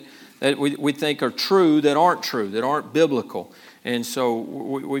that we think are true that aren't biblical. And so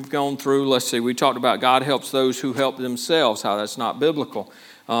we've gone through, let's see, we talked about God helps those who help themselves, how that's not biblical.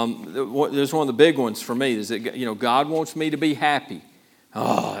 There's one of the big ones for me is that, God wants me to be happy.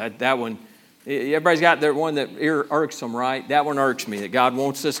 Oh, that one, everybody's got their one that irks them, right? That one irks me, that God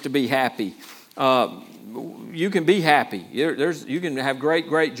wants us to be happy. You can be happy. You can have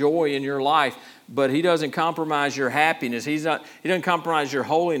great joy in your life, but He doesn't compromise your happiness. He doesn't compromise your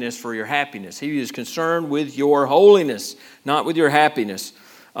holiness for your happiness. He is concerned with your holiness, not with your happiness.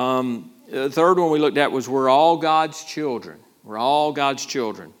 The third one we looked at was we're all God's children. We're all God's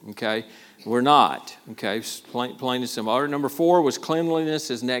children, okay? We're not, okay? Plain and simple. Number 4 was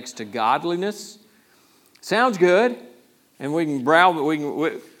cleanliness is next to godliness. Sounds good, and we can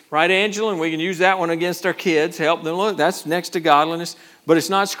right, Angela, and we can use that one against our kids, help them look. That's next to godliness, but it's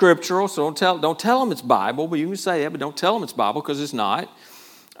not scriptural, so don't tell them it's Bible. But you can say that, but don't tell them it's Bible because it's not.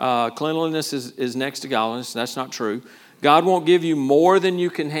 Cleanliness is next to godliness. That's not true. God won't give you more than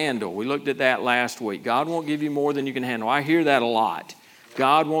you can handle. We looked at that last week. God won't give you more than you can handle. I hear that a lot.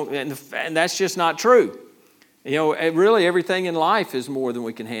 God won't, and that's just not true. Really everything in life is more than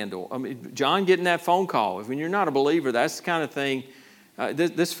we can handle. I mean, John getting that phone call. When you're not a believer, that's the kind of thing.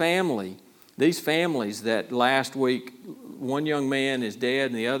 These families that last week, one young man is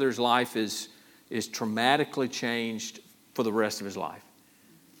dead and the other's life is traumatically changed for the rest of his life.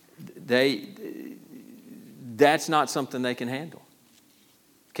 That's not something they can handle.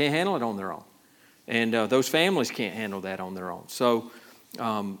 Can't handle it on their own. And those families can't handle that on their own. So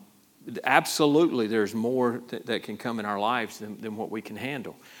absolutely there's more that can come in our lives than what we can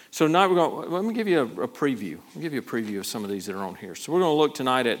handle. So now let me give you a preview. I'll give you a preview of some of these that are on here. So we're going to look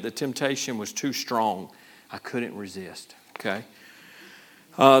tonight at the temptation was too strong. I couldn't resist, okay?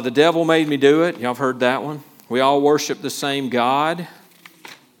 The devil made me do it. Y'all have heard that one. We all worship the same God.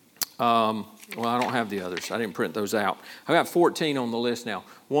 Well, I don't have the others. I didn't print those out. I got 14 on the list now.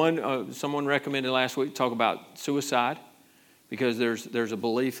 One, someone recommended last week talk about suicide because there's a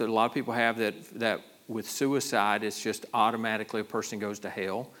belief that a lot of people have that with suicide, it's just automatically a person goes to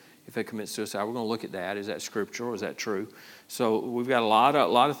hell if they commit suicide. We're going to look at that. Is that scriptural? Is that true? So we've got a lot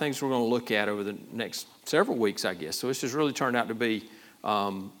of things we're going to look at over the next several weeks, I guess. So it's just really turned out to be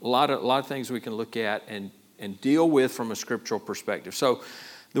a lot of things we can look at and deal with from a scriptural perspective. So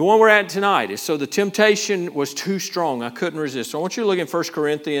the one we're at tonight is, so the temptation was too strong. I couldn't resist. So I want you to look in 1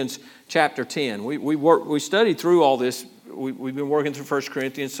 Corinthians chapter 10. We studied through all this. We've been working through 1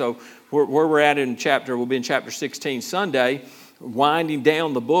 Corinthians. So where we're at we'll be in chapter 16 Sunday, winding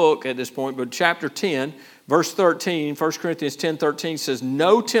down the book at this point. But chapter 10, verse 13, 1 Corinthians 10:13 says,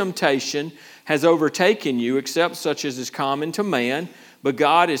 "No temptation has overtaken you except such as is common to man. But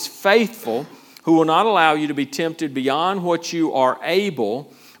God is faithful, who will not allow you to be tempted beyond what you are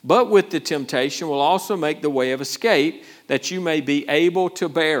able, but with the temptation will also make the way of escape, that you may be able to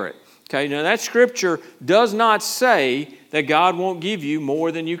bear it." Okay, now that scripture does not say that God won't give you more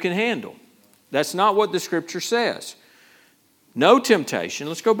than you can handle. That's not what the scripture says. No temptation.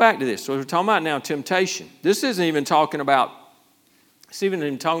 Let's go back to this. So we're talking about now temptation. This isn't even talking about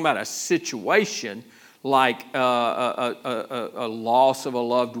a situation like a loss of a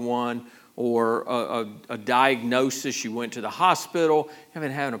loved one, or a diagnosis. You went to the hospital, I've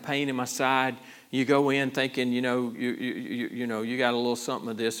been having a pain in my side. You go in thinking, you got a little something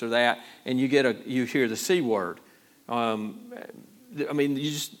of this or that, and you hear the C word.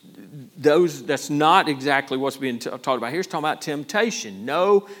 That's not exactly what's being talked about. Here's talking about temptation.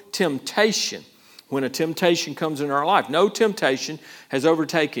 No temptation. When a temptation comes in our life, no temptation has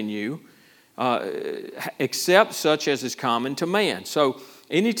overtaken you except such as is common to man. So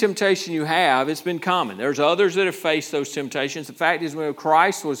any temptation you have, it's been common. There's others that have faced those temptations. The fact is, when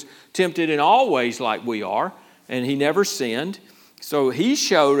Christ was tempted in all ways like we are, and He never sinned. So He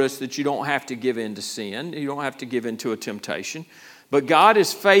showed us that you don't have to give in to sin. You don't have to give in to a temptation. But God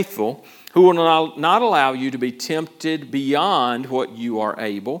is faithful, who will not allow you to be tempted beyond what you are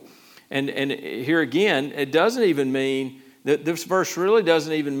able. And here again, it doesn't even mean that this verse really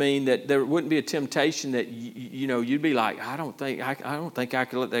doesn't even mean that there wouldn't be a temptation that you'd be like, I don't think I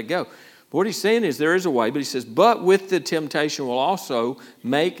could let that go. But what he's saying is there is a way, but he says, but with the temptation will also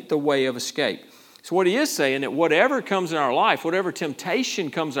make the way of escape. So what he is saying, that whatever comes in our life, whatever temptation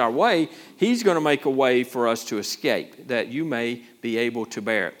comes our way, He's going to make a way for us to escape, that you may be able to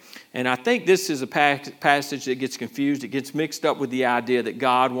bear it. And I think this is a passage that gets confused. It gets mixed up with the idea that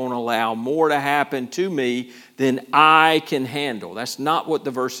God won't allow more to happen to me than I can handle. That's not what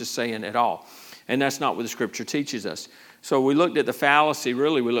the verse is saying at all. And that's not what the scripture teaches us. So we looked at the fallacy,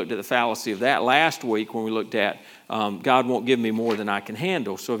 really we looked at the fallacy of that last week when we looked at God won't give me more than I can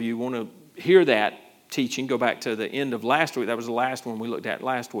handle. So if you want to hear that teaching, go back to the end of last week. That was the last one we looked at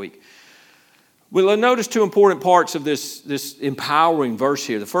last week. We'll notice two important parts of this empowering verse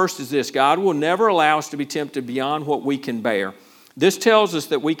here. The first is this: God will never allow us to be tempted beyond what we can bear. This tells us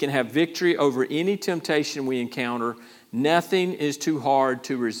that we can have victory over any temptation we encounter. Nothing is too hard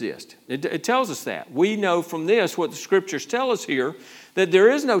to resist. It tells us that. We know from this, what the Scriptures tell us here, that there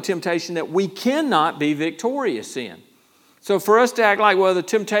is no temptation that we cannot be victorious in. So for us to act like, well, the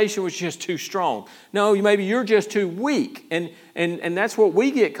temptation was just too strong. No, maybe you're just too weak. And that's what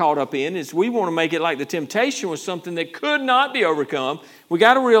we get caught up in, is we want to make it like the temptation was something that could not be overcome. We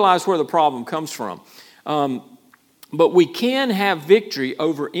got to realize where the problem comes from. But we can have victory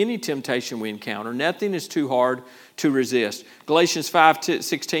over any temptation we encounter. Nothing is too hard to resist. Galatians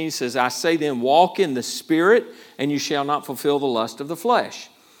 5:16 says, I say then, walk in the Spirit, and you shall not fulfill the lust of the flesh.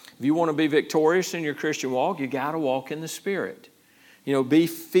 If you want to be victorious in your Christian walk, you got to walk in the Spirit. You know, be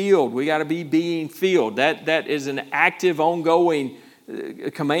filled. We got to be being filled. That is an active, ongoing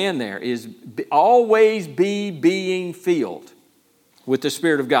command there, is always be being filled with the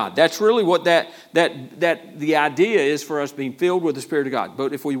Spirit of God. That's really what the idea is, for us being filled with the Spirit of God.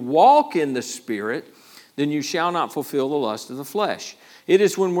 But if we walk in the Spirit, then you shall not fulfill the lust of the flesh. It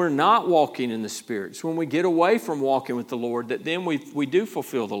is when we're not walking in the Spirit, it's when we get away from walking with the Lord, that then we do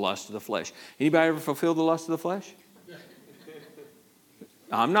fulfill the lust of the flesh. Anybody ever fulfill the lust of the flesh?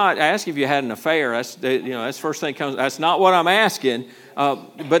 I'm not asking if you had an affair. That's the first thing comes. That's not what I'm asking.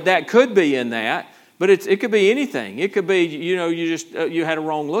 But that could be in that. But it could be anything. It could be, you had a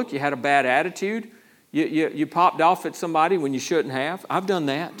wrong look. You had a bad attitude. You popped off at somebody when you shouldn't have. I've done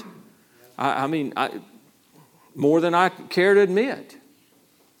that. More than I care to admit.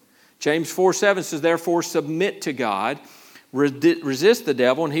 James 4:7 says, therefore submit to God, resist the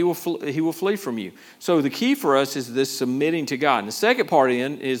devil, and he will flee from you. So the key for us is this submitting to God. And the second part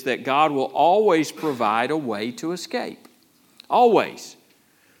is that God will always provide a way to escape. Always.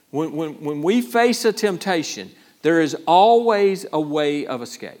 When we face a temptation, there is always a way of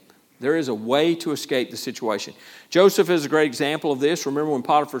escape. There is a way to escape the situation. Joseph is a great example of this. Remember when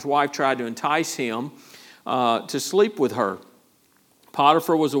Potiphar's wife tried to entice him to sleep with her.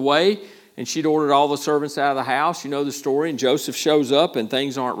 Potiphar was away, and she'd ordered all the servants out of the house. You know the story. And Joseph shows up, and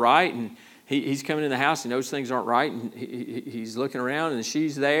things aren't right. And he's coming in the house. He knows things aren't right. And he's looking around, and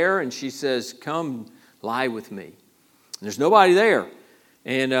she's there. And she says, come lie with me. And there's nobody there.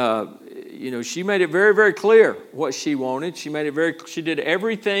 And, she made it very, very clear what she wanted. She did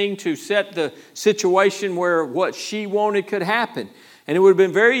everything to set the situation where what she wanted could happen. And it would have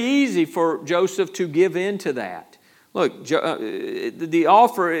been very easy for Joseph to give in to that. Look, the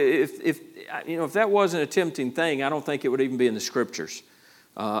offer, if that wasn't a tempting thing, I don't think it would even be in the Scriptures.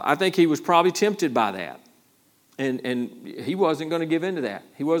 I think he was probably tempted by that. And he wasn't going to give in to that.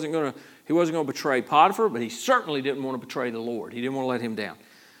 He wasn't going to betray Potiphar, but he certainly didn't want to betray the Lord. He didn't want to let him down.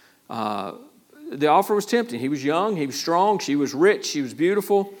 The offer was tempting. He was young, he was strong, she was rich, she was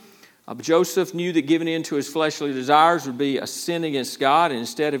beautiful. But Joseph knew that giving in to his fleshly desires would be a sin against God, and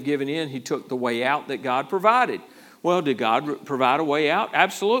instead of giving in, he took the way out that God provided. Well, did God provide a way out?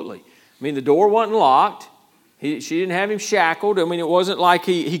 Absolutely. The door wasn't locked. She didn't have him shackled. It wasn't like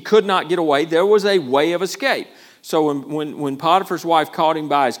he could not get away. There was a way of escape. So when Potiphar's wife caught him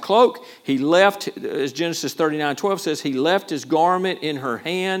by his cloak, he left, as Genesis 39:12 says, he left his garment in her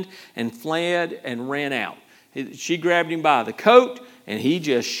hand and fled and ran out. She grabbed him by the coat, and he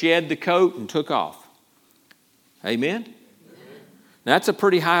just shed the coat and took off. Amen? That's a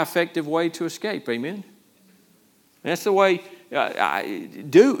pretty high effective way to escape. Amen? That's the way,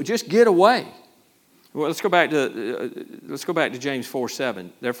 just get away. Well, let's go back to James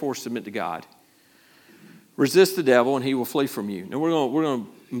 4:7. Therefore, submit to God. Resist the devil, and he will flee from you. Now,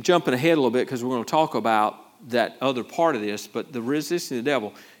 I'm jumping ahead a little bit because we're going to talk about that other part of this, but the resisting the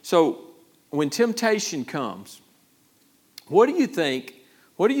devil. So, when temptation comes, what do you think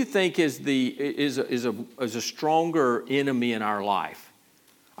is a stronger enemy in our life?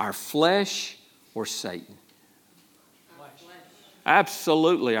 Our flesh or Satan?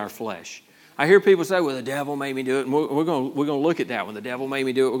 Absolutely our flesh. I hear people say, well, the devil made me do it. And we're going to look at that. When the devil made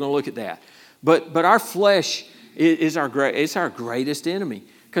me do it, we're going to look at that. But our flesh is our greatest enemy,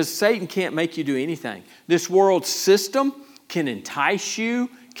 because Satan can't make you do anything. This world system can entice you,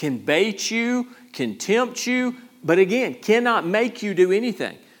 can bait you, can tempt you, but again, cannot make you do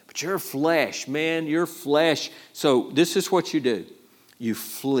anything. But your flesh, man, your flesh. So this is what you do. You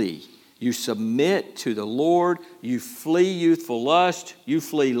flee. You submit to the Lord. You flee youthful lust. You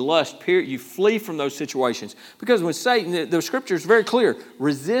flee lust, period. You flee from those situations. Because when Satan, the scripture is very clear,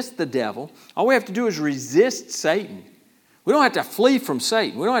 resist the devil. All we have to do is resist Satan. We don't have to flee from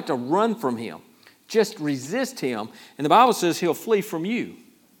Satan. We don't have to run from him. Just resist him. And the Bible says he'll flee from you.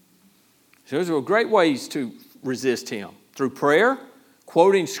 So those are great ways to resist him. Through prayer,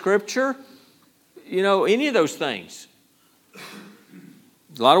 quoting scripture, any of those things.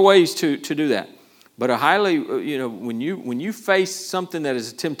 A lot of ways to do that. But a highly, when you face something that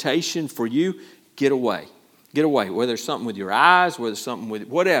is a temptation for you, get away. Get away. Whether it's something with your eyes, whether it's something with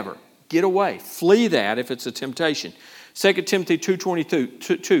whatever. Get away. Flee that if it's a temptation. 2 Timothy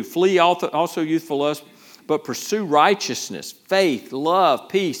 2:22, flee also youthful lust, but pursue righteousness, faith, love,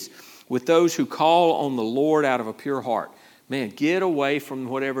 peace with those who call on the Lord out of a pure heart. Man, get away from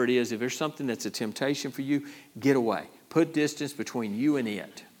whatever it is. If there's something that's a temptation for you, get away. Put distance between you and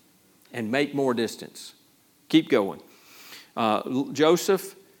it and make more distance. Keep going.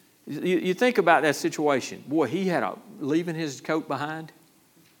 Joseph, you think about that situation. Boy, he had leaving his coat behind.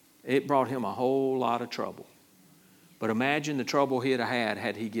 It brought him a whole lot of trouble. But imagine the trouble he'd have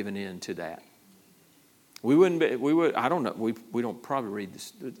had he given in to that. I don't know. We don't probably read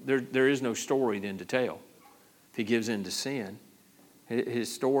this. There is no story then to tell. If he gives in to sin,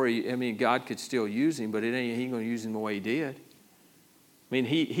 his story, God could still use him, but he ain't going to use him the way he did.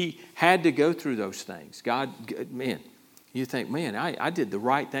 He had to go through those things. God, man, you think, man, I did the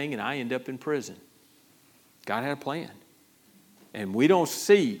right thing and I end up in prison. God had a plan. And we don't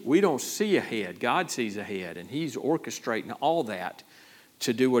see ahead. God sees ahead, and he's orchestrating all that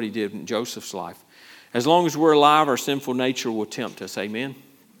to do what he did in Joseph's life. As long as we're alive, our sinful nature will tempt us. Amen?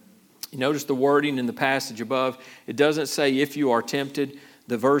 You notice the wording in the passage above. It doesn't say if you are tempted.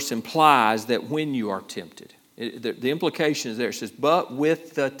 The verse implies that when you are tempted. The implication is there. It says, but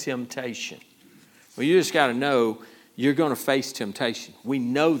with the temptation. Well, you just got to know you're going to face temptation. We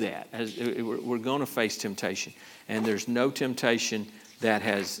know that. We're going to face temptation. And there's no temptation that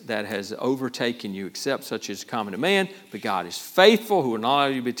has overtaken you except such as common to man. But God is faithful, who will not allow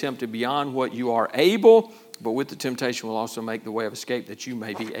you to be tempted beyond what you are able. But with the temptation will also make the way of escape that you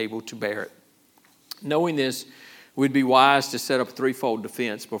may be able to bear it. Knowing this, we'd be wise to set up a threefold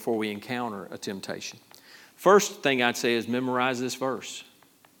defense before we encounter a temptation. First thing I'd say is memorize this verse.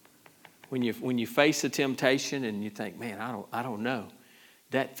 When you face a temptation and you think, man, I don't know.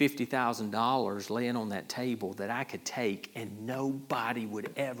 That $50,000 laying on that table that I could take and nobody would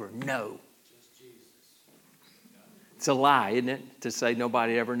ever know. It's a lie, isn't it, to say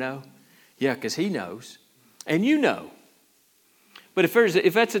nobody ever know? Yeah, because he knows. And you know. But if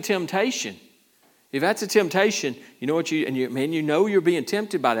that's a temptation, you know what you know you're being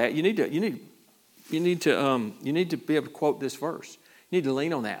tempted by that. You need to be able to quote this verse. You need to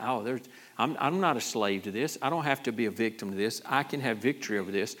lean on that. I'm not a slave to this. I don't have to be a victim to this. I can have victory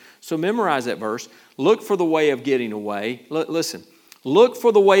over this. So memorize that verse. Look for the way of getting away. Listen. Look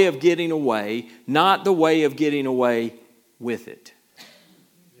for the way of getting away, not the way of getting away with it.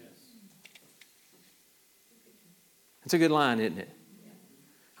 It's a good line, isn't it?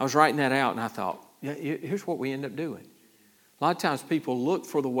 I was writing that out and I thought, yeah, here's what we end up doing. A lot of times people look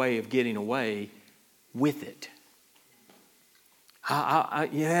for the way of getting away with it.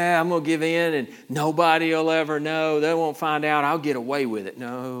 I'm going to give in and nobody will ever know. They won't find out. I'll get away with it.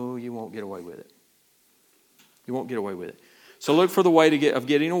 No, you won't get away with it. You won't get away with it. So look for the way of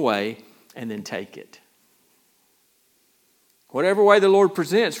getting away and then take it. Whatever way the Lord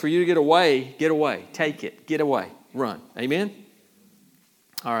presents for you to get away, take it, get away, run. Amen?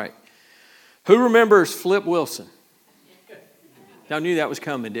 All right. Who remembers Flip Wilson? Y'all knew that was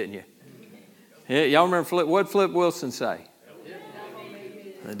coming, didn't you? Yeah, y'all remember what did Flip Wilson say?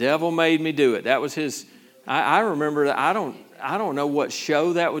 The devil made me do it. That was his. I remember that. I don't know what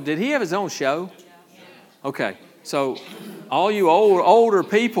show that was. Did he have his own show? Okay. So all you older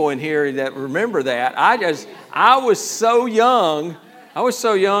people in here that remember that, I was so young.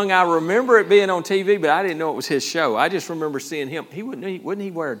 I remember it being on TV, but I didn't know it was his show. I just remember seeing him. Wouldn't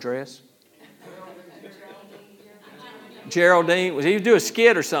he wear a dress? Geraldine. He would do a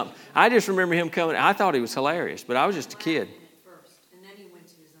skit or something. I just remember him coming. I thought he was hilarious, but I was just a kid.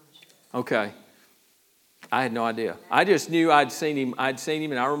 Okay. I had no idea. I just knew I'd seen him,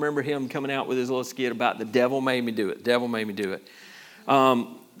 and I remember him coming out with his little skit about the devil made me do it. Devil made me do it.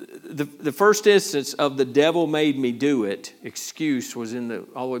 The first instance of the devil made me do it excuse was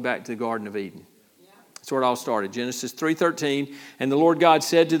all the way back to the Garden of Eden. That's where it all started. Genesis 3:13. And the Lord God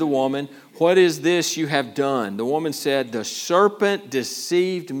said to the woman, "What is this you have done?" The woman said, "The serpent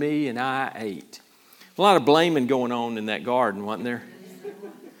deceived me and I ate." A lot of blaming going on in that garden, wasn't there?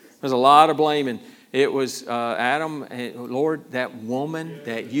 There's a lot of blaming. It was Adam, Lord, that woman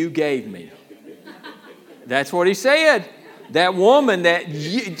that you gave me. That's what he said. That woman that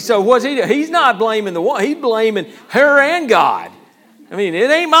you, so what's he do? He's not blaming the woman. He's blaming her and God. I mean, it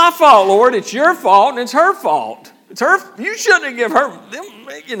ain't my fault, Lord. It's your fault and it's her fault. It's her. You shouldn't have given her.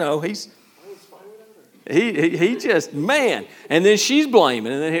 You know, he just, man. And then she's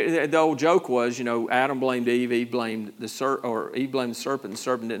blaming. And then the old joke was, you know, Adam blamed Eve. Eve blamed the serpent. And the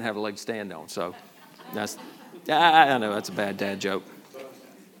serpent didn't have a leg to stand on. So that's, I know that's a bad dad joke.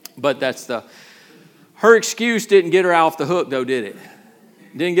 But her excuse didn't get her off the hook, though, did it?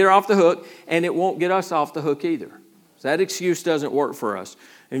 Didn't get her off the hook, and it won't get us off the hook either. So that excuse doesn't work for us.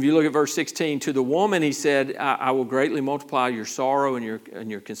 And if you look at verse 16, to the woman he said, I will greatly multiply your sorrow and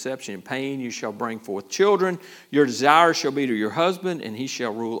your conception and pain. You shall bring forth children. Your desire shall be to your husband, and he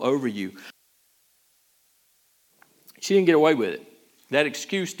shall rule over you. She didn't get away with it. That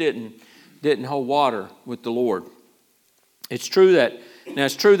excuse didn't hold water with the Lord. It's true that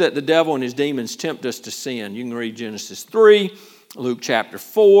the devil and his demons tempt us to sin. You can read Genesis 3, Luke chapter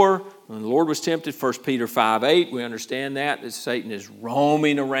 4. When the Lord was tempted, 1 Peter 5:8, we understand that Satan is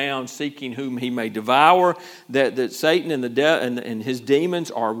roaming around seeking whom he may devour, that Satan and his demons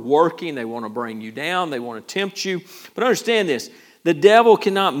are working. They want to bring you down. They want to tempt you. But understand this, the devil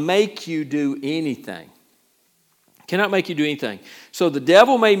cannot make you do anything. Cannot make you do anything. So the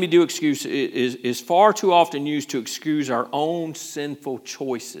devil made me do excuse is far too often used to excuse our own sinful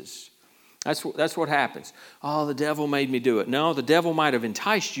choices. That's what happens. Oh, the devil made me do it. No, the devil might have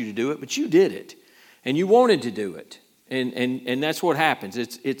enticed you to do it, but you did it. And you wanted to do it. And that's what happens.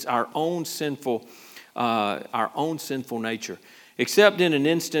 It's our own sinful nature. Except in an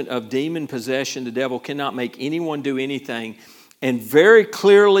instant of demon possession, the devil cannot make anyone do anything. And very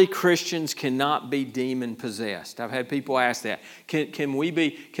clearly, Christians cannot be demon possessed. I've had people ask that. Can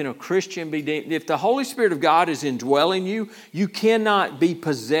a Christian be demon? If the Holy Spirit of God is indwelling you, you cannot be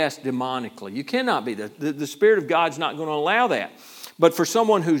possessed demonically. You cannot be. The Spirit of God's not going to allow that. But for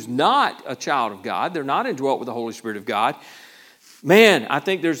someone who's not a child of God, they're not indwelt with the Holy Spirit of God, man, I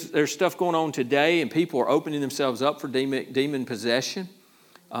think there's stuff going on today, and people are opening themselves up for demon possession.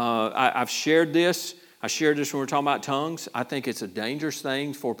 I've shared this. I shared this when we were talking about tongues. I think it's a dangerous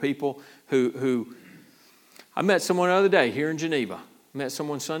thing for people who I met someone the other day here in Geneva. I met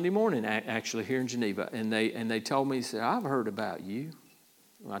someone Sunday morning actually here in Geneva, and they told me, they said, I've heard about you.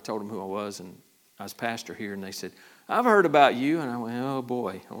 And I told them who I was, and I was pastor here, and they said, I've heard about you. And I went, oh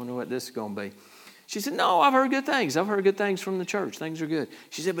boy, I wonder what this is going to be. She said, no, I've heard good things. I've heard good things from the church. Things are good.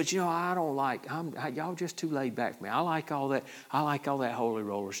 She said, but I don't like, y'all just too laid back for me. I like all that holy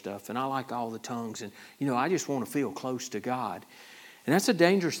roller stuff, and I like all the tongues, and, I just want to feel close to God. And that's a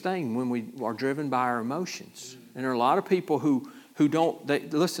dangerous thing when we are driven by our emotions. And there are a lot of people who don't,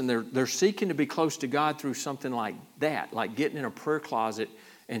 they're seeking to be close to God through something like that, like getting in a prayer closet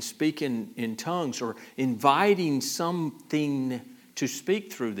and speaking in tongues or inviting something to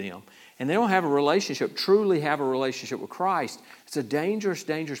speak through them. And they don't truly have a relationship with Christ. It's a dangerous,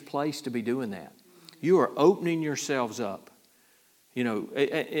 dangerous place to be doing that. You are opening yourselves up. We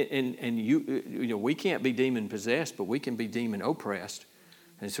can't be demon possessed, but we can be demon oppressed.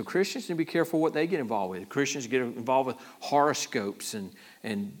 And so Christians need to be careful what they get involved with. Christians get involved with horoscopes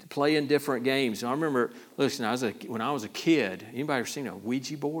and playing different games. And I remember, when I was a kid, anybody ever seen a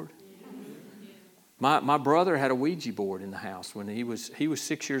Ouija board? My brother had a Ouija board in the house when he was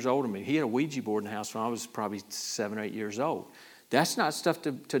 6 years older than me. He had a Ouija board in the house when I was probably 7 or 8 years old. That's not stuff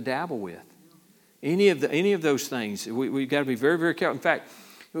to dabble with. Any of those things, we've got to be very, very careful. In fact,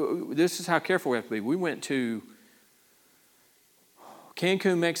 this is how careful we have to be. We went to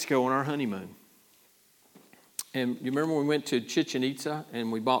Cancun, Mexico on our honeymoon. And you remember when we went to Chichen Itza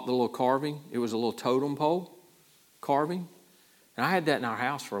and we bought the little carving? It was a little totem pole carving. And I had that in our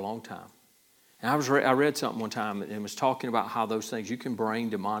house for a long time. And I read something one time and it was talking about how those things, you can bring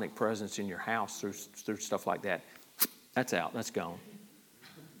demonic presence in your house through stuff like that. That's out. That's gone.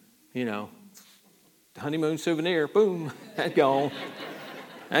 The honeymoon souvenir, boom, that's gone.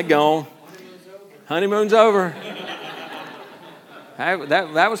 That's gone. Honeymoon's over.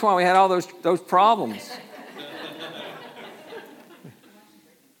 That was why we had all those problems.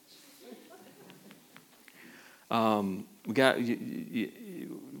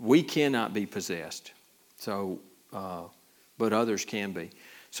 We cannot be possessed, but others can be.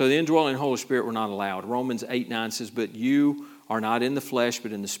 So the indwelling Holy Spirit we're not allowed. Romans 8:9 says, but you are not in the flesh,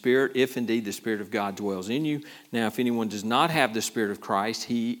 but in the Spirit, if indeed the Spirit of God dwells in you. Now, if anyone does not have the Spirit of Christ,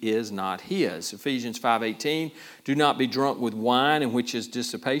 he is not his. Ephesians 5:18, do not be drunk with wine, in which is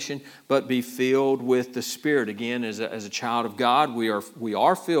dissipation, but be filled with the Spirit. Again, as a child of God, we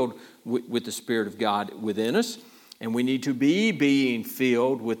are filled with the Spirit of God within us, and we need to be being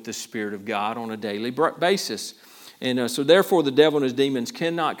filled with the Spirit of God on a daily basis. And so therefore the devil and his demons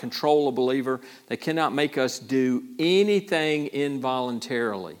cannot control a believer. They cannot make us do anything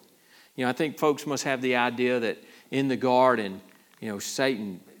involuntarily. I think folks must have the idea that in the garden,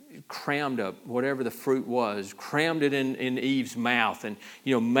 Satan crammed up whatever the fruit was, crammed it in Eve's mouth, and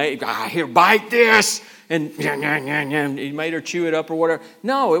made, here, bite this, and he made her chew it up or whatever.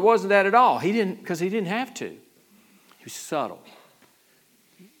 No, it wasn't that at all. He didn't have to. He was subtle.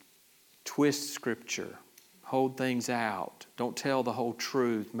 Twist Scripture. Hold things out. Don't tell the whole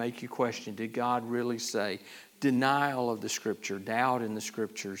truth. Make you question, did God really say? Denial of the Scripture, doubt in the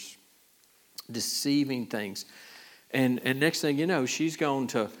Scriptures, deceiving things. And next thing you know, she's gone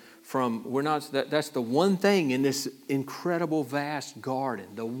to that's the one thing in this incredible vast garden.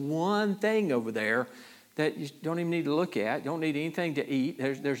 The one thing over there that you don't even need to look at. You don't need anything to eat.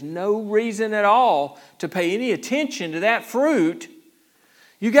 There's no reason at all to pay any attention to that fruit.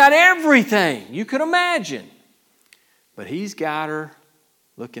 You got everything you could imagine. But he's got her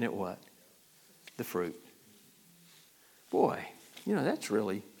looking at what? The fruit. Boy, that's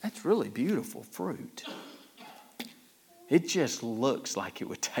really beautiful fruit. It just looks like it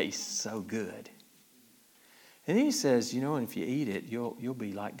would taste so good. And then he says, and if you eat it, you'll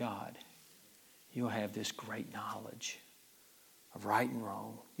be like God. You'll have this great knowledge of right and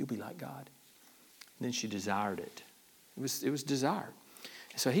wrong. You'll be like God. And then she desired it. It was desired.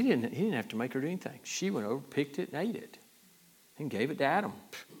 So he didn't have to make her do anything. She went over, picked it, and ate it. And gave it to Adam.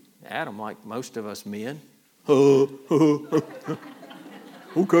 Adam, like most of us men. Okay.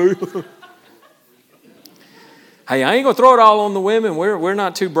 Hey, I ain't going to throw it all on the women. We're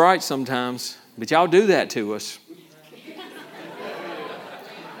not too bright sometimes. But y'all do that to us.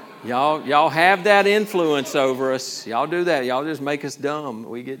 Y'all have that influence over us. Y'all do that. Y'all just make us dumb.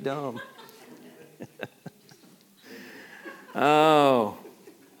 We get dumb. Oh,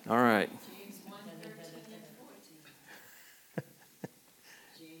 all right.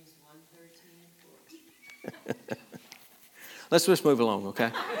 Let's just move along, okay?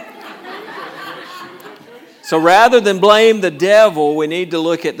 So rather than blame the devil, we need to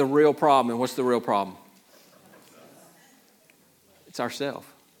look at the real problem. And what's the real problem? It's ourselves.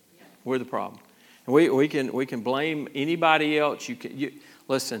 We're the problem. And we can blame anybody else.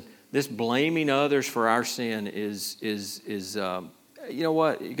 Listen. This blaming others for our sin is you know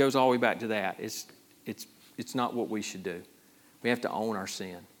what? It goes all the way back to that. It's not what we should do. We have to own our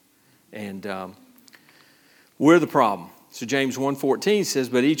sin, and we're the problem. So James 1:14 says,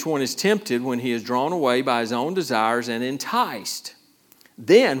 "But each one is tempted when he is drawn away by his own desires and enticed.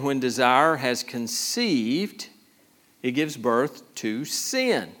 Then, when desire has conceived, it gives birth to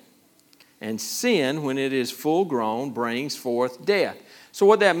sin. And sin, when it is full grown, brings forth death." So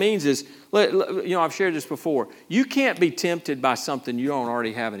what that means is, I've shared this before. You can't be tempted by something you don't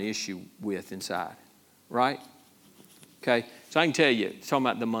already have an issue with inside, right? Okay, so I can tell you, talking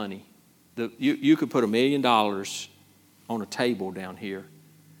about the money. You could put $1 million on a table down here,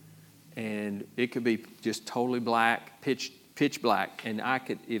 and it could be just totally black, pitch black, and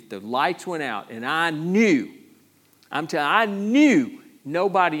if the lights went out, and I knew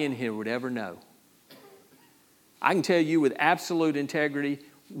nobody in here would ever know. I can tell you with absolute integrity,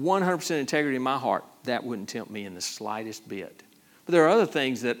 100% integrity in my heart, that wouldn't tempt me in the slightest bit. But there are other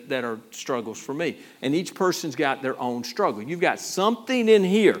things that are struggles for me. And each person's got their own struggle. You've got something in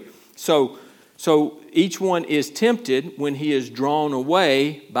here. So each one is tempted when he is drawn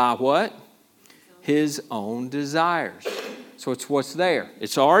away by what? His own desires. So it's what's there.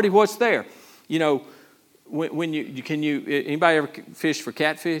 It's already what's there. When anybody ever fish for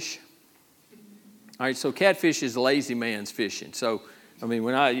catfish? All right, so catfish is lazy man's fishing. So,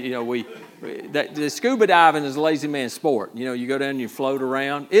 the scuba diving is a lazy man's sport. You go down and you float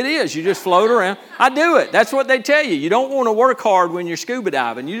around. It is. You just float around. I do it. That's what they tell you. You don't want to work hard when you're scuba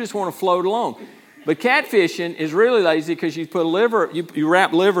diving. You just want to float along. But catfishing is really lazy because you put you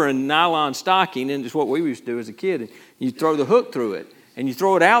wrap liver in nylon stocking, and it's what we used to do as a kid. And you throw the hook through it, and you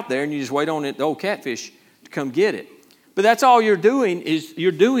throw it out there, and you just wait on the old catfish to come get it. But that's all you're doing is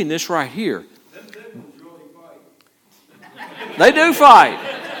you're doing this right here. They do fight.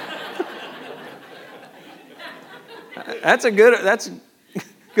 That's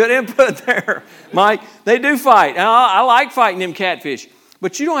good input there, Mike. They do fight. I like fighting them catfish.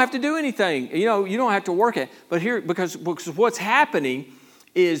 But you don't have to do anything. You don't have to work it. But here, because what's happening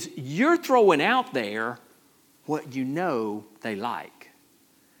is you're throwing out there what you know they like.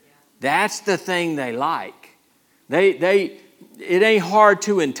 That's the thing they like. It ain't hard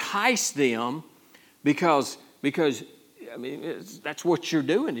to entice them because that's what you're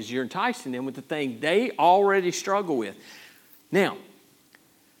doing, is you're enticing them with the thing they already struggle with. Now,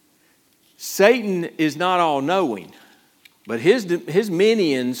 Satan is not all-knowing, but his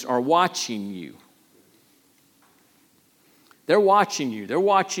minions are watching you. They're watching you. They're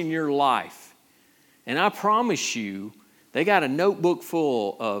watching your life. And I promise you, they got a notebook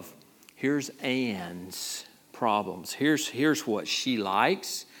full of, here's Ann's problems. Here's what she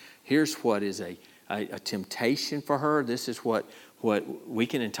likes. Here's what is a temptation for her. This is what we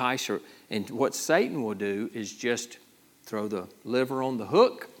can entice her. And what Satan will do is just throw the liver on the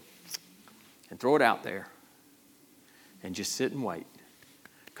hook and throw it out there and just sit and wait.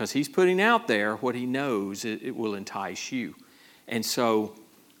 Because he's putting out there what he knows it will entice you. And so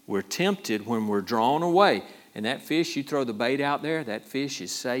we're tempted when we're drawn away. And that fish, you throw the bait out there, that fish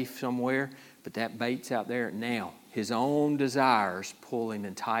is safe somewhere, but that bait's out there now. His own desires pull him,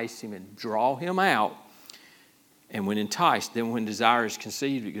 entice him, and draw him out. And when enticed, then when desire is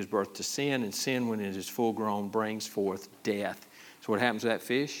conceived, it gives birth to sin. And sin, when it is full grown, brings forth death. So what happens to that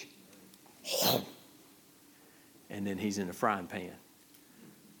fish? And then he's in the frying pan.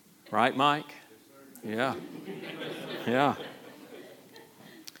 Right, Mike? Yeah. Yeah.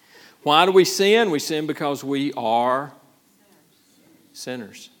 Why do we sin? We sin because we are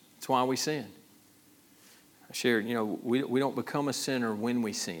sinners. That's why we sin. I shared, we don't become a sinner when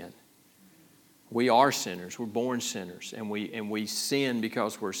we sin. We are sinners. We're born sinners. And we sin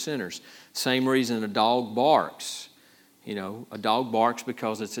because we're sinners. Same reason a dog barks. A dog barks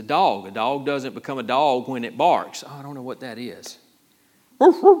because it's a dog. A dog doesn't become a dog when it barks. Oh, I don't know what that is.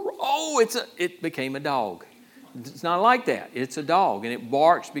 Oh, it became a dog. It's not like that. It's a dog, and it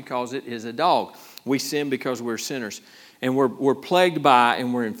barks because it is a dog. We sin because we're sinners, and we're plagued by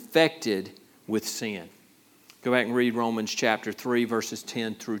and we're infected with sin. Go back and read Romans chapter 3, verses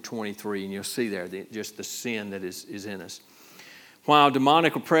 10 through 23, and you'll see there just the sin that is in us. While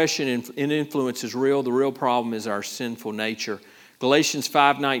demonic oppression and influence is real, the real problem is our sinful nature. Galatians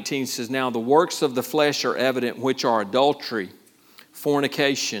 5:19 says, "Now the works of the flesh are evident, which are adultery,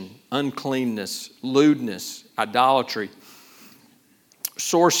 fornication, uncleanness, lewdness, idolatry,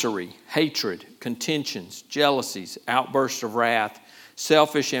 sorcery, hatred, contentions, jealousies, outbursts of wrath,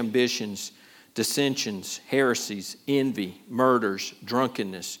 selfish ambitions, dissensions, heresies, envy, murders,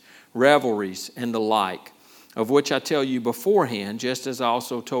 drunkenness, revelries, and the like, of which I tell you beforehand, just as I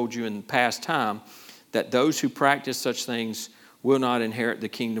also told you in past time, that those who practice such things will not inherit the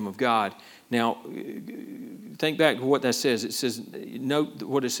kingdom of God." Now, think back to what that says. It says, note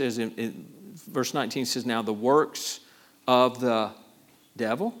what it says in verse 19. It says, "Now the works of the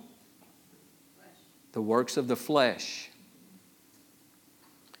devil," the works of the flesh.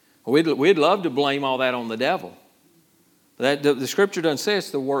 We'd love to blame all that on the devil. The scripture doesn't say it's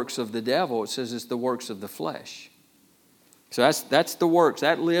the works of the devil. It says it's the works of the flesh. So that's the works,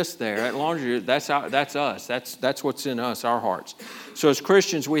 that list there, that laundry, that's us. That's what's in us, our hearts. So as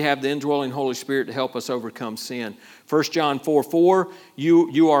Christians, we have the indwelling Holy Spirit to help us overcome sin. 1 John 4:4,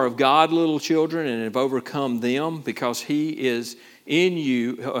 you are of God, little children, and have overcome them, because he is in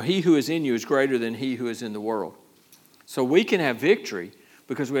you. He who is in you is greater than he who is in the world. So we can have victory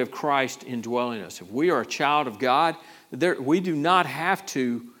because we have Christ indwelling us. If we are a child of God, we do not have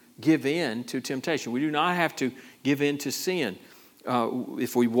to give in to temptation. We do not have to give in to sin.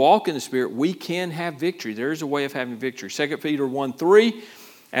 If we walk in the Spirit, we can have victory. There is a way of having victory. 2 Peter 1:3,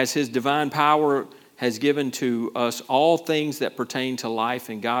 "As his divine power has given to us all things that pertain to life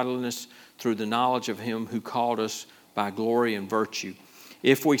and godliness through the knowledge of him who called us by glory and virtue."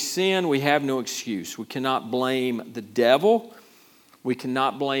 If we sin, we have no excuse. We cannot blame the devil. We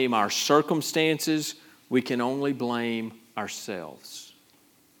cannot blame our circumstances. We can only blame ourselves.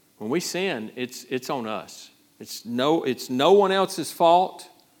 When we sin, it's on us. It's no one else's fault.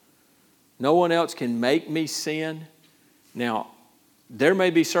 No one else can make me sin. Now, there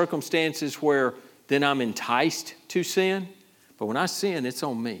may be circumstances where then I'm enticed to sin, but when I sin, it's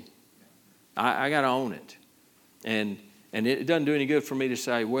on me. I got to own it. And it doesn't do any good for me to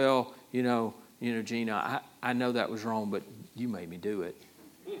say, well, Gina, I know that was wrong, but you made me do it.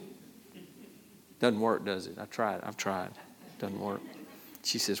 Doesn't work, does it? I've tried. Doesn't work.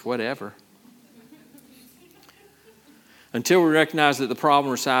 She says, whatever. Until we recognize that the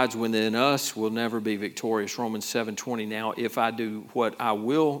problem resides within us, we'll never be victorious. Romans 7:20, "Now if I do what I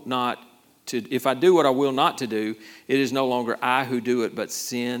will not if I do what I will not to do, it is no longer I who do it, but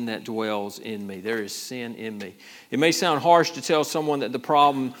sin that dwells in me. There is sin in me. It may sound harsh to tell someone that the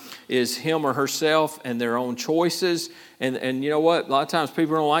problem is him or herself and their own choices. And you know what? A lot of times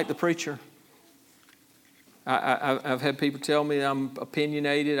people don't like the preacher. I've had people tell me I'm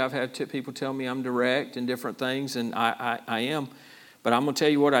opinionated. I've had people tell me I'm direct in different things, and I am. But I'm going to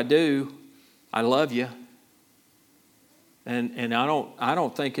tell you what I do. I love you. And I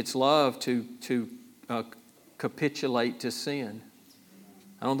don't think it's love to capitulate to sin.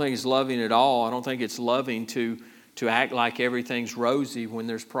 I don't think it's loving at all. I don't think it's loving to act like everything's rosy when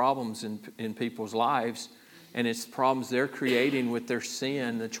there's problems in people's lives, and it's problems they're creating with their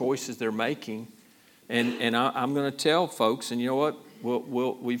sin, the choices they're making. And I'm going to tell folks, and you know what?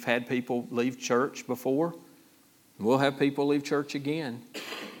 We've had people leave church before. We'll have people leave church again,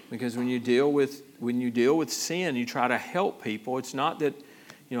 because when you deal with sin, you try to help people. It's not that,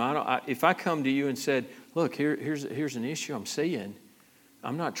 if I come to you and said, "Look, here's an issue I'm seeing,"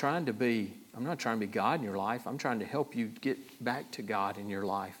 I'm not trying to be God in your life. I'm trying to help you get back to God in your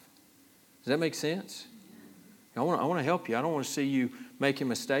life. Does that make sense? I want to help you. I don't want to see you making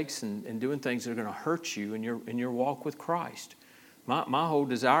mistakes and doing things that are going to hurt you in your walk with Christ. My whole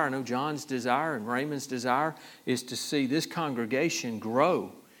desire, I know John's desire and Raymond's desire, is to see this congregation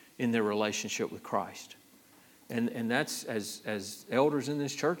grow in their relationship with Christ. And that's, as elders in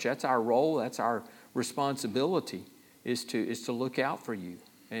this church, that's our role, that's our responsibility, is to look out for you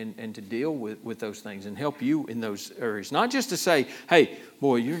and to deal with those things and help you in those areas. Not just to say, "Hey,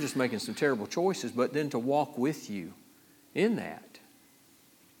 boy, you're just making some terrible choices," but then to walk with you in that.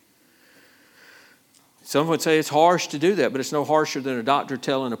 Some would say it's harsh to do that, but it's no harsher than a doctor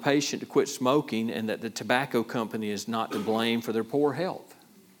telling a patient to quit smoking and that the tobacco company is not to blame for their poor health.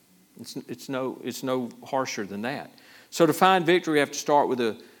 It's no harsher than that. So to find victory, we have to start with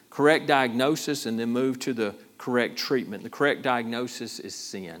a correct diagnosis and then move to the correct treatment. The correct diagnosis is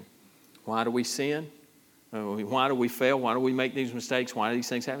sin. Why do we sin? Why do we fail? Why do we make these mistakes? Why do these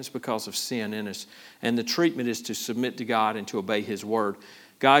things happen? It's because of sin in us. And the treatment is to submit to God and to obey His Word.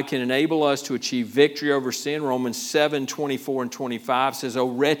 God can enable us to achieve victory over sin. Romans 7:24 and 25 says, "O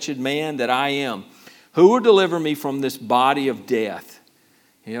wretched man that I am, who will deliver me from this body of death?"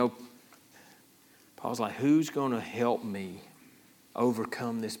 Paul's like, who's going to help me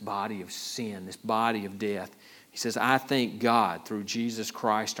overcome this body of sin, this body of death? He says, "I thank God through Jesus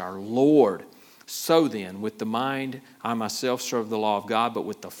Christ our Lord. So then, with the mind, I myself serve the law of God, but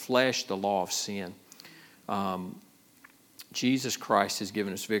with the flesh, the law of sin." Jesus Christ has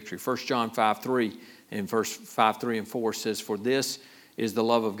given us victory. 1 John 5:3 and verse 5, 3, and 4 says, "For this is the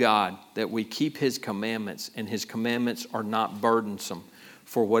love of God, that we keep His commandments, and His commandments are not burdensome.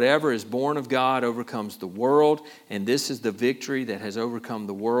 For whatever is born of God overcomes the world, and this is the victory that has overcome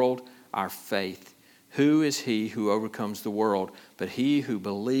the world, our faith. Who is he who overcomes the world but he who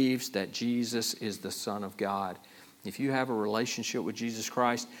believes that Jesus is the Son of God?" If you have a relationship with Jesus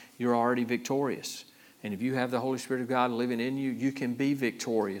Christ, you're already victorious. And if you have the Holy Spirit of God living in you, you can be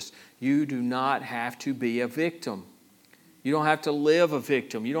victorious. You do not have to be a victim. You don't have to live a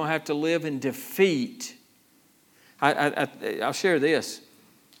victim. You don't have to live in defeat. I'll share this.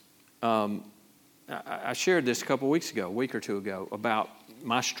 I shared this a week or two ago, about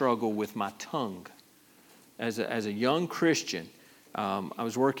my struggle with my tongue. As a young Christian, I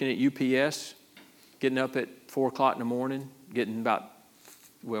was working at UPS, getting up at 4 o'clock in the morning,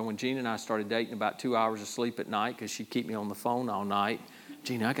 when Gina and I started dating, about 2 hours of sleep at night because she'd keep me on the phone all night.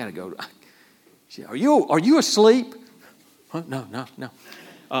 "Gina, I got to go." "Are you asleep?" "Huh? No.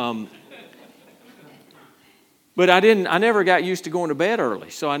 But I never got used to going to bed early.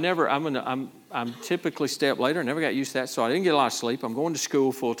 So I'm typically stay up later. I never got used to that. So I didn't get a lot of sleep. I'm going to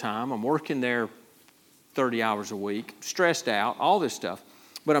school full time. I'm working there 30 hours a week, stressed out, all this stuff.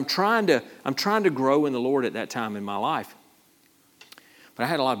 But I'm trying to grow in the Lord at that time in my life. But I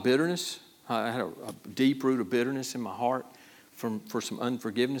had a lot of bitterness. I had a deep root of bitterness in my heart for some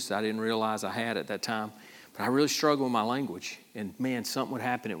unforgiveness that I didn't realize I had at that time. But I really struggled with my language. And man, something would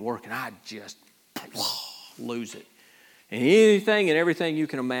happen at work and I'd just lose it. And anything and everything you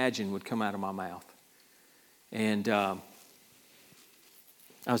can imagine would come out of my mouth. And I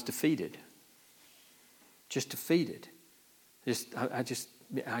was defeated. Just defeated.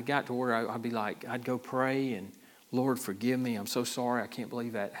 I got to where I'd be like, I'd go pray and, "Lord, forgive me. I'm so sorry. I can't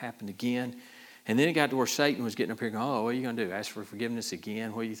believe that happened again." And then it got to where Satan was getting up here going, "Oh, what are you going to do? Ask for forgiveness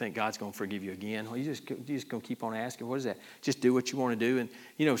again? What do you think God's going to forgive you again? Well, you just going to keep on asking? What is that? Just do what you want to do."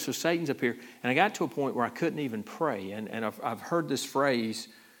 And, so Satan's up here. And I got to a point where I couldn't even pray. And I've heard this phrase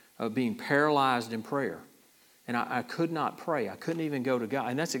of being paralyzed in prayer. And I could not pray. I couldn't even go to God.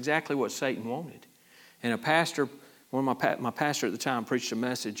 And that's exactly what Satan wanted. And a pastor, one of my pastor at the time preached a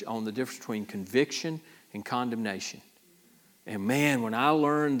message on the difference between conviction and condemnation. And man, when I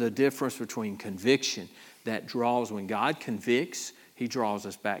learned the difference between conviction, that draws, when God convicts, He draws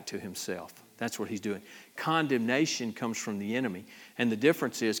us back to Himself. That's what He's doing. Condemnation comes from the enemy. And the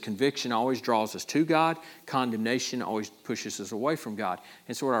difference is conviction always draws us to God. Condemnation always pushes us away from God.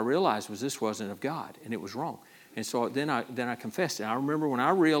 And so what I realized was this wasn't of God, and it was wrong. And so then I confessed it. I remember when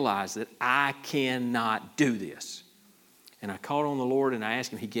I realized that I cannot do this. And I called on the Lord and I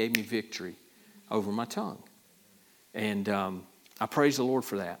asked Him. He gave me victory over my tongue. And I praise the Lord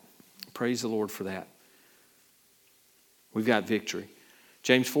for that. Praise the Lord for that. We've got victory.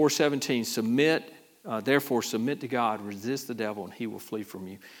 James 4:17, therefore submit to God, resist the devil, and he will flee from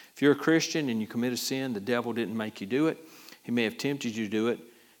you. If you're a Christian and you commit a sin, the devil didn't make you do it. He may have tempted you to do it.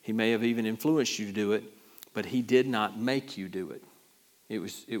 He may have even influenced you to do it, but he did not make you do it. It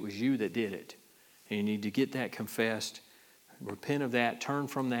was you that did it. And you need to get that confessed, repent of that, turn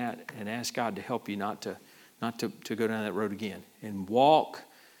from that, and ask God to help you not to go down that road again. And walk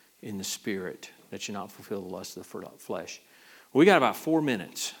in the Spirit, that you not fulfill the lust of the flesh. We got about 4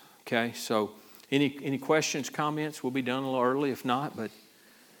 minutes, okay? So any questions, comments? We'll be done a little early if not, but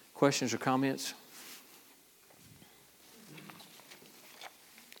questions or comments?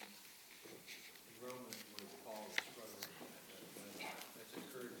 Romans was Paul struggling. That's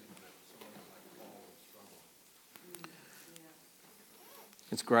encouraging that someone like Paul is struggling.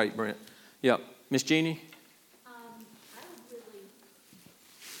 It's great, Brent. Yep. Miss Jeannie? I would really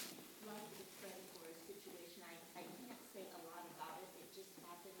love to pray for a situation. I can't say a lot about it. It just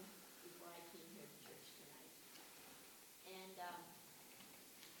happened before I came here to church tonight. And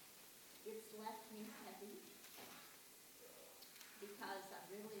it's left me heavy because I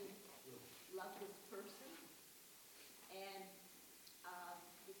really love this person. And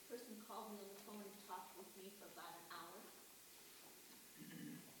this person called me on the phone and talked with me for about an hour.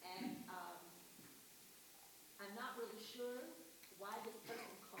 And I'm not really sure why this person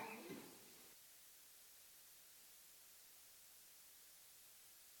called me.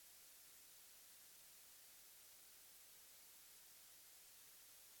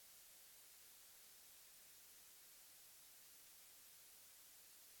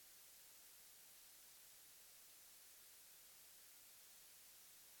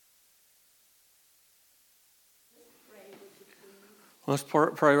 Just pray, would you please? Let's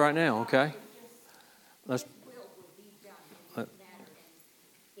pray right now, okay? Let's. His will be done in this matter.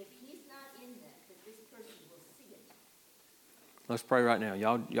 And if he's not in that this person will see it. Let's pray right now.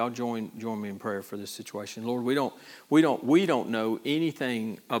 Y'all join me in prayer for this situation. Lord, we don't know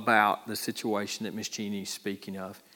anything about the situation that Miss Jeannie's speaking of.